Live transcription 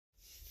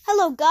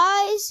Hello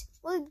guys,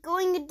 we're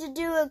going to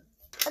do a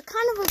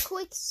kind of a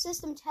quick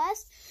system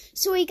test.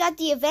 So we got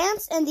the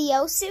Advanced and the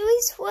L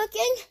series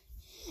working,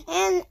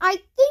 and I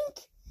think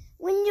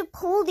when you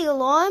pull the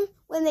alarm,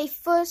 when they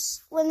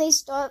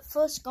start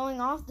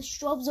going off, the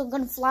strobes are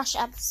going to flash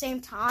at the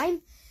same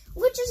time,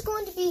 which is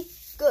going to be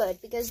good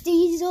because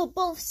these are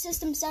both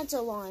system sensor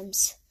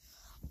alarms.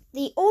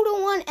 The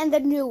older one and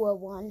the newer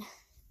one,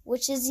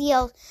 which is the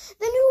L.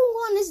 The newer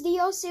one is the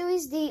L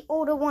series, the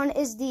older one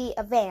is the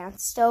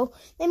Advanced, so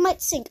they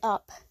might sync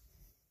up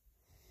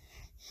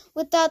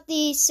without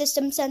the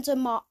system sensor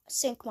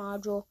sync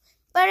module.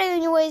 But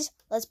anyways,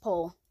 let's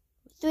pull.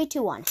 3,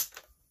 2, 1.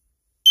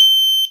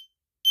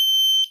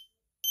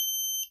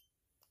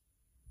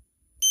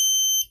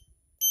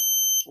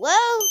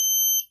 Well,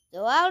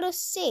 they're out of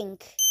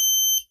sync.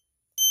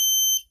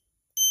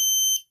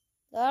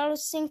 They're out of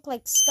sync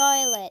like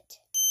Scarlet.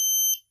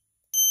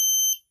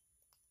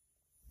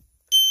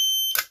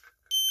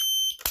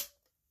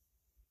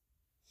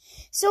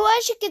 So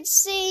as you can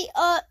see,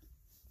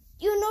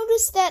 you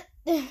notice that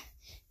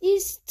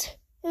these two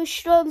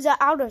strobes are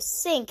out of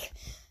sync.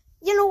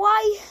 You know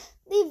why?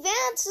 The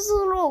Advanced is a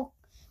little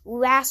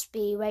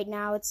raspy right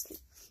now.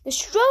 The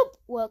strobe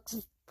works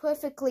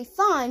perfectly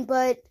fine,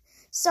 but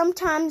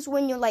sometimes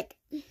when you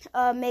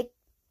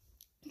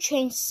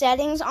change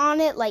settings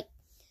on it, like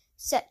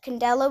set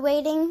candela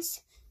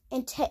ratings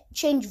and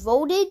change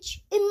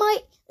voltage,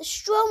 the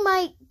strobe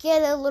might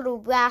get a little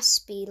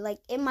raspy, like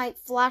it might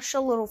flash a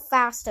little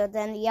faster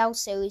than the L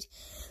series.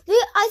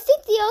 I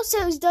think the L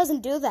series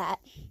doesn't do that,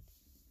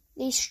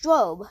 the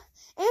strobe.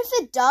 And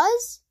if it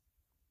does,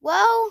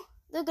 well,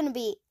 they're going to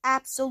be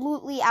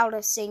absolutely out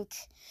of sync.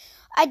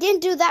 I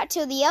didn't do that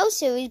to the L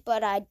series,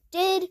 but I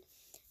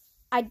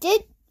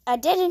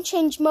didn't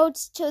change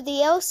modes to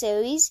the L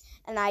series,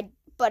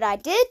 but I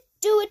did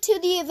do it to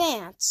the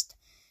Advanced.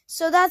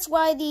 So that's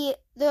why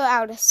they're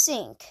out of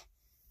sync.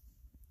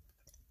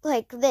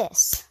 Like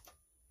this.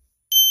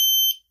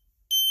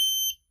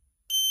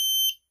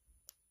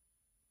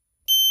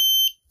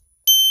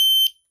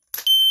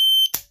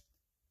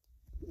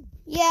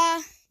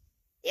 Yeah,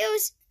 the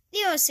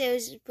L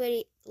series is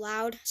pretty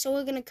loud, so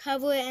we're gonna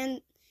cover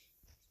it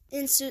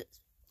and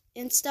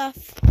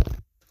stuff.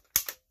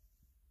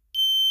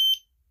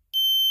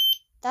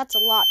 That's a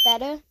lot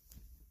better.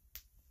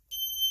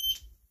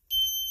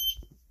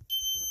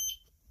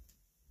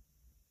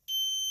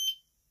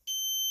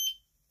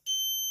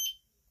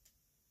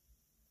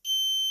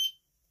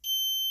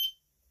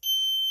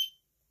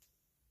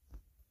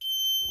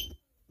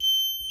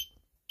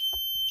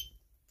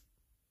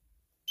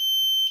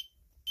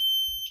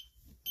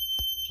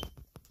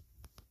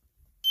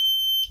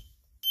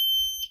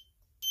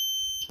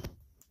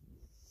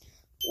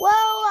 Well,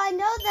 I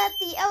know that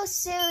the L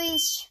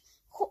series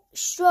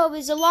strobe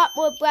is a lot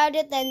more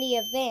brighter than the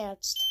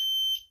Advanced.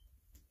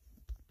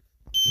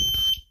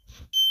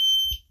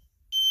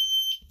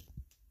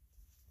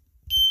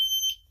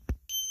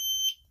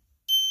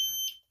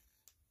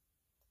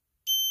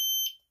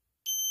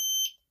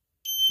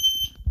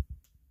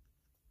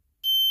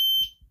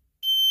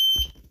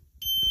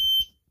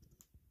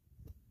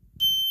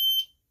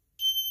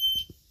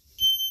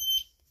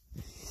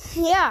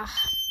 Yeah.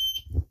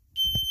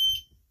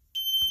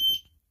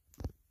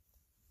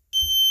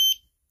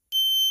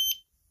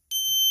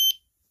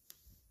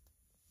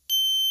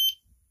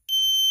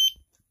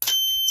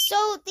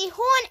 So the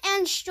horn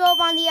and strobe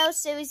on the L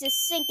series is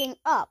syncing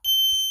up.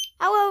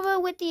 However,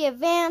 with the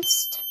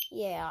Advanced,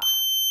 yeah.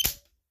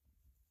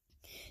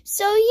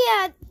 So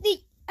yeah,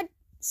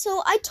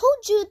 so I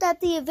told you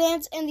that the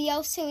Advanced and the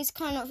L series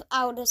kind of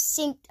out of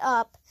synced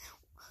up.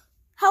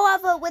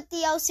 However, with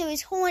the L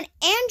series horn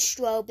and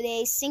strobe,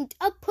 they synced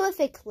up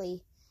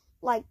perfectly,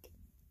 like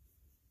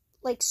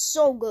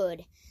so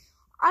good.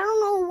 I don't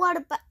know what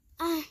about.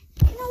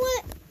 You know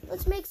what?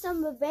 Let's make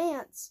some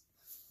Advanced.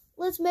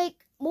 Let's make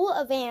more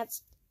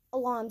Advanced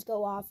alarms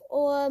go off,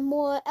 or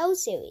more L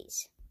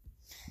series.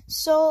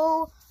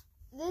 So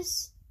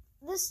this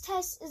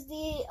test is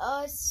the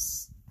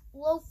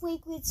low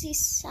frequency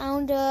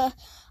sounder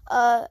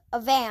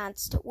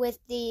Advanced with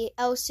the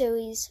L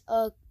series.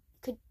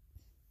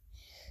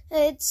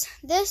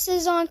 This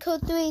is on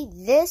code 3.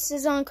 This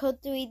is on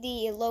code 3.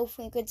 The low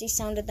frequency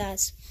sounder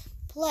that's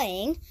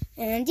playing,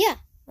 and yeah,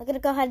 we're gonna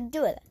go ahead and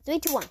do it. 3,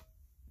 2, 1.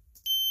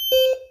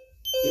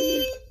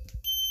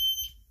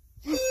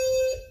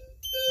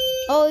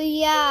 Oh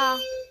yeah,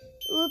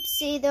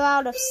 oopsie, they're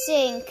out of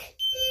sync.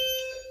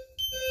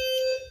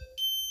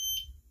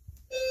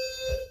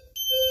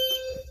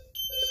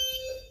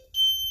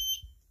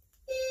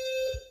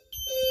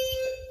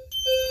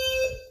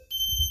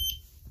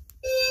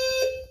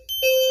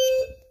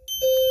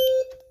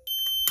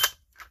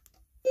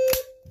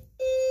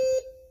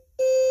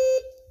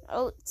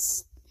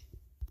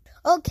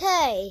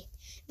 Okay,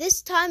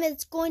 this time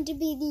it's going to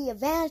be the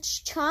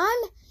Advanced chime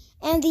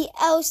and the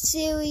L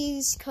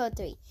series code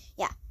 3.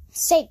 Yeah,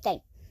 same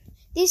thing.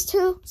 These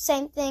two,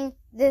 same thing,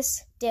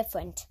 this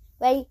different.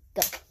 Ready,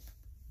 go.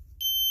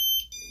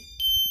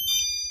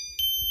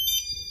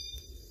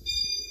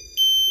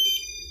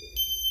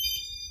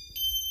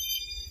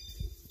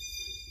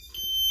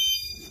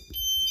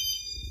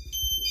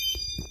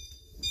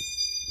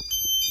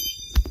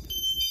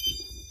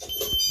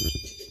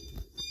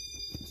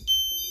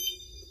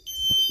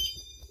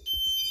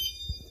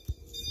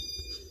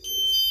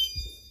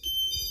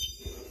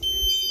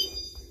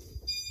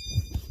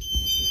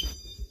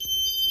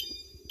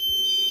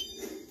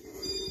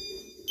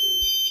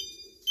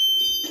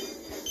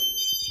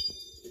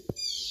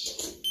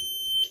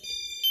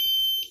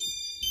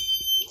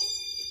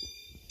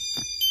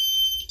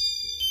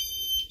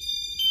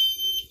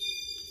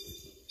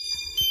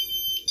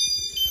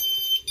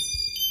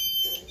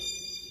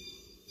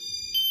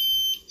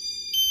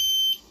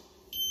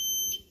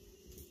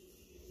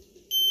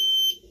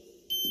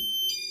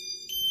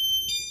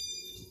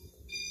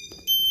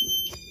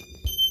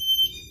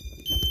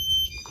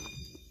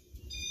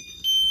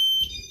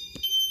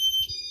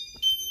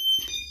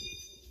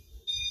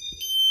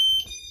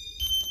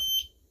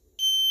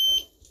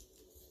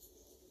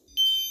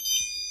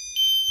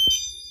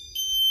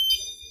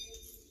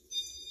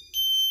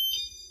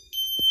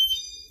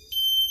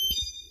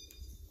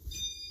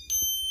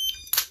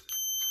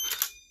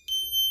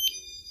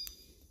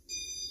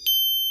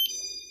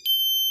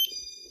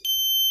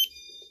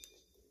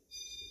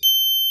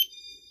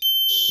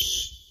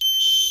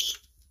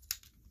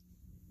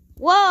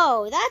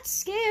 Whoa, that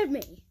scared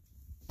me.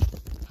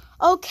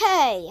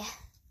 Okay,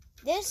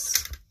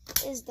 this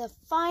is the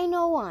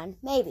final one,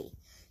 maybe.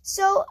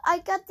 So I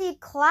got the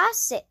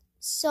classic.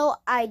 So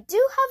I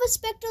do have a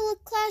Spectral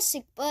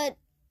Classic, but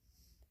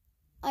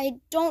I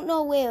don't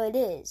know where it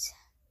is.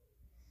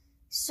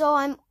 So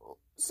I'm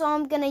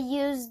gonna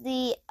use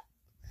the.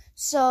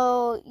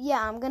 So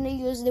yeah, I'm gonna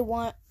use the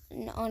one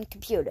on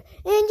computer.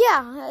 And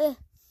yeah,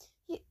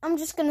 I'm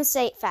just gonna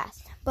say it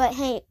fast. But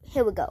hey,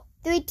 here we go.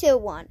 3, 2,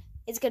 1.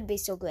 It's gonna be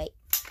so great.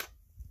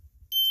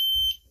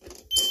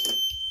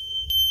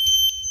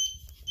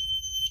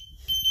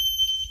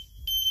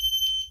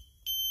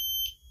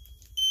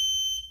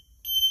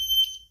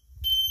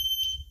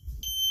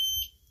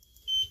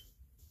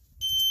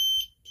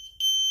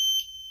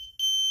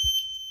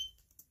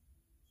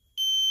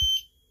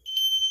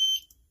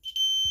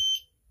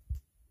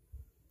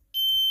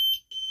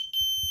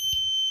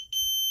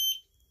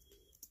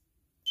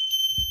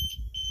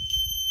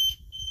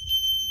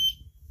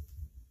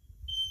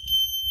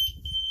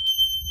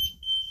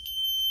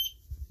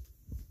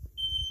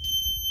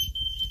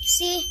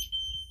 See?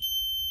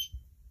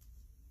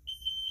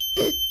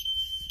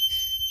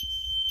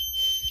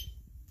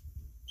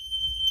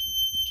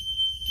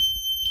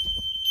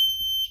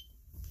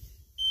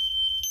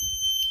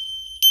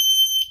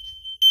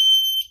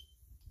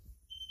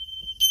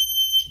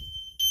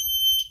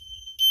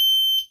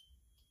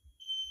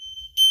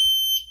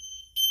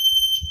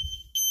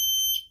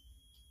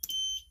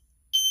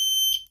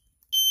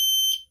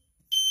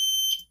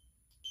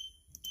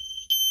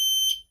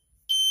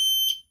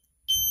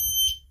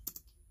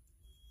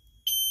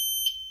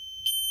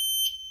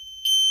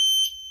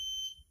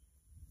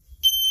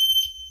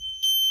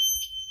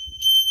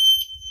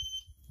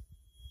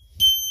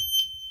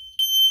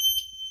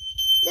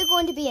 They're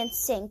going to be in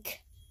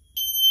sync.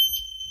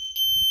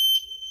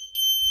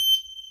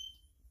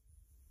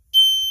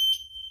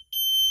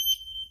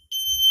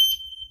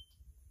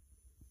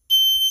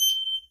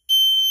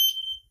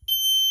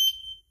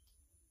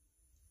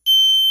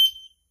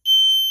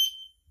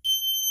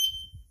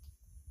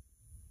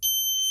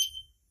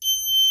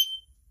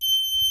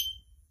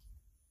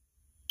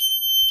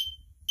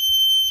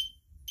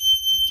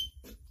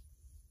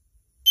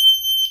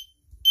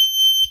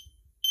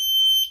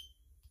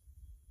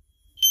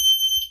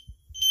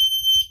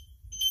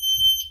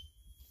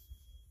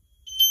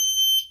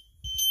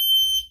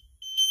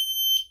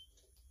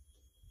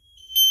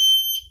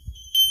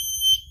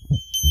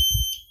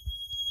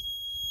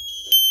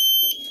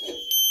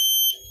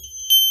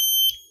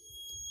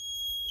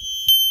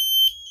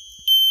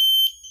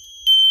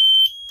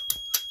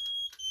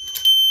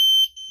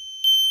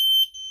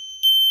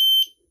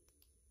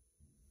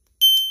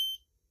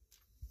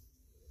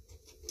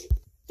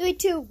 Three,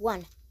 two,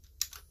 one.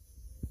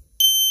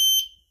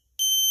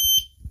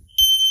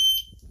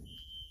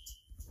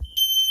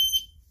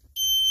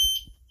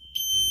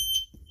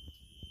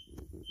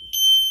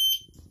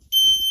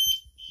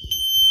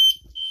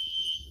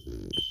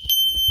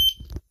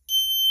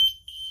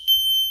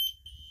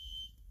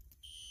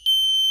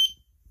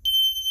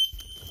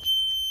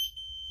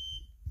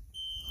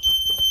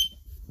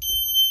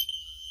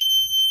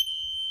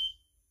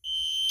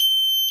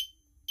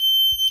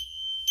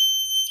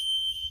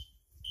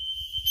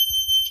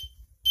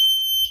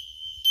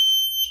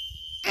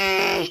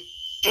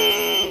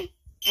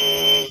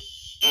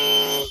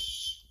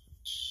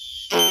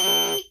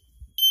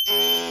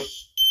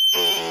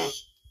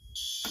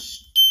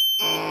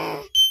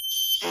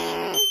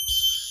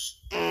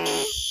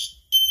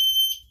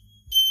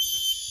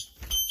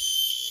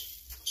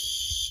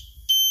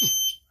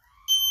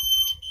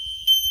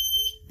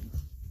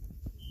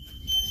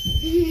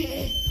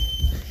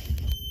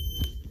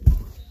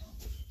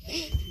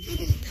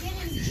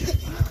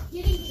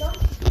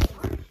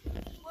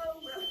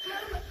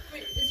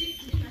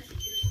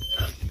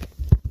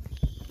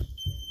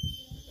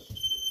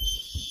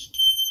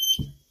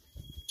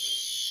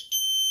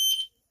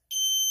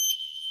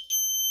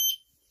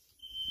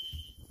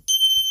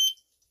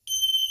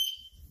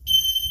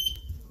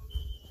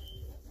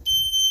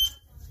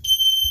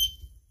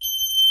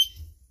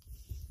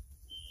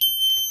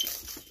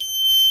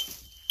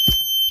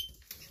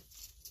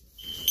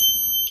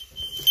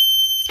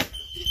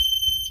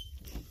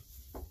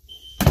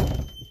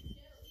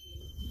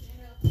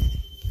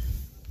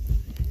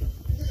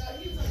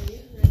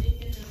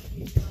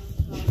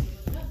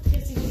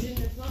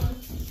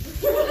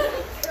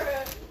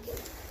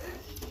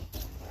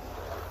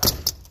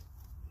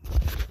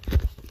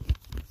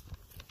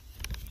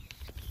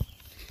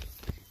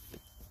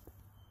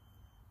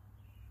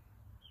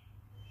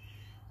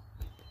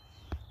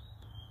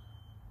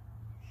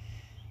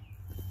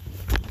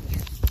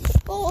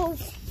 Oh,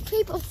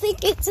 people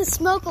think it's a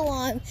smoke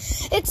alarm.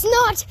 It's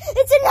not.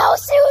 It's an L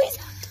series.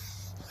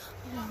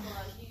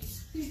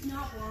 He's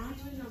not blonde.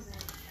 He's not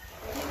blonde.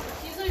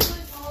 He's like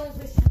really tall and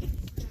fish.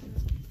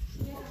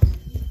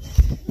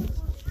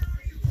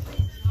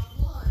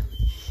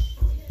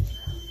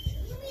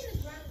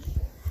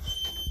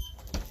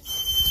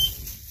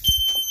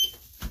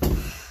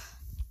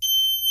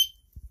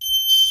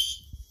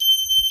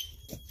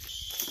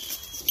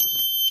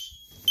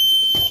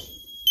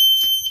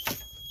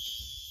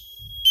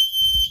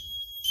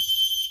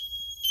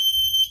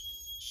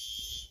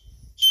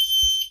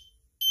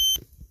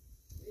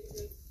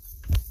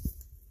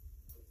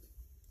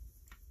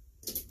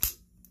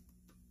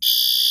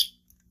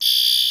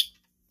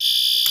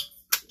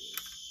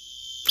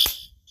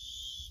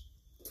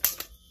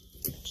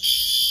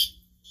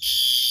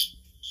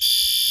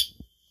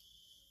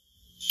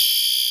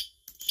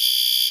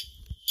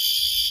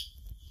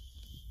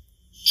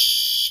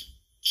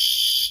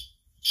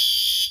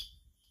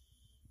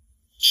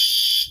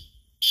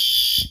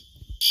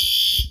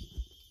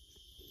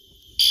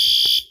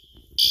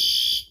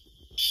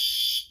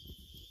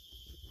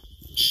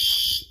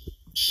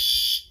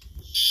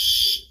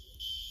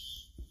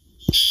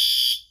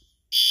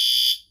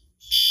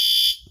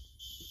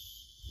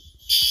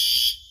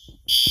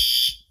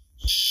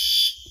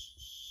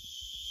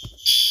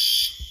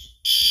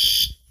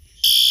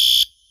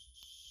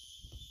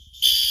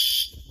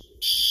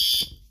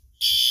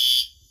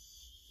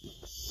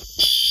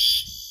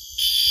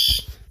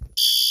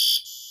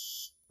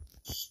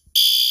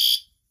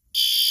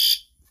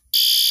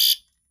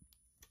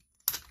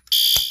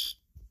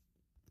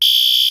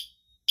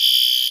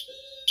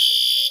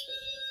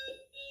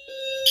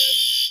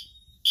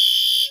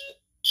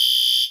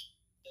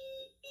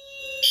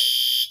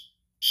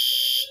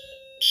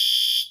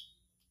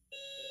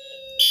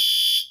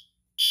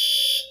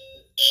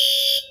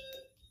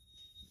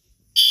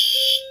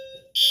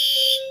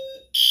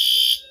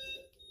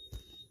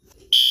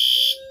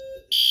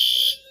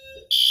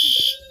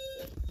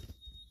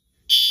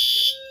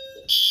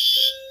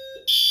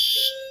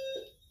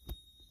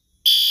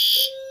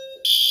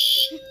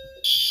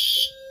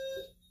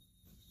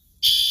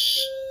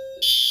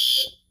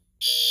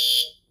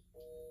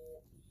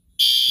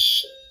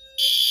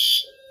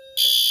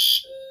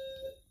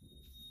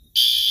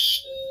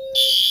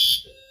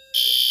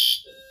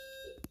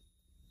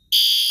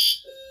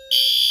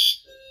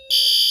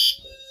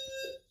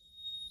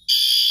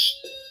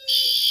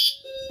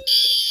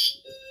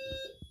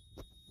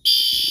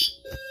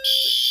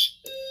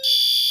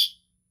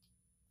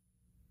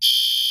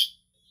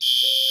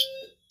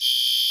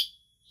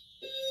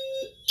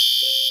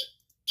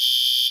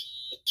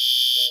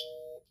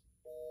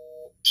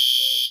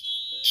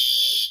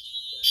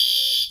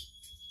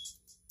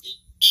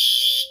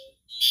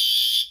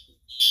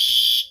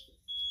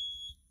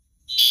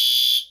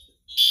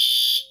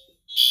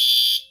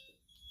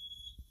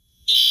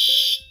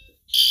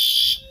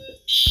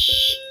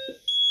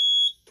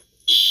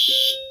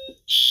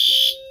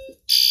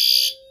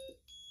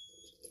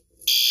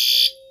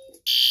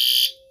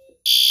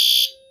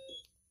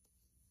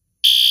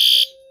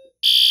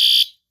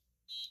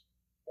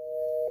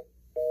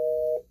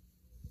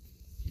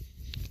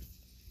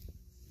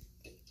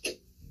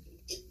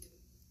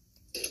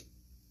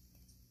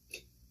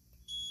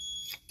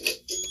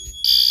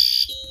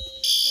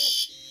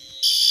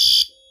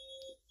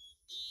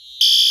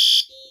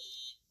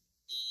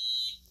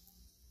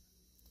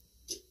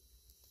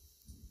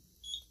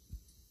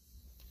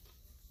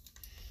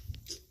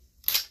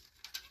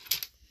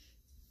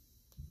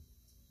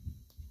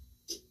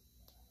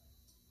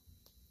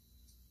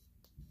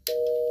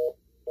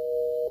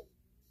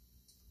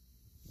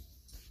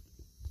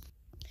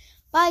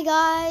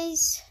 bye,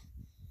 guys.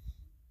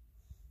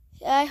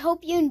 I hope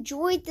you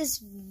enjoyed this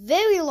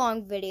very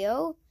long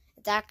video.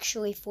 It's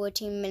actually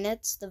 14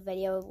 minutes. The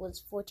video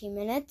was 14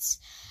 minutes.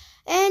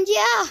 And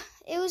yeah,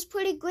 it was a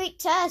pretty great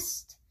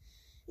test.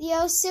 The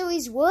L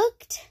series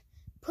worked.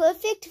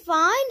 Perfect,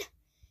 fine.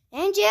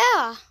 And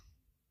yeah.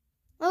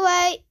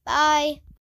 Alright, bye.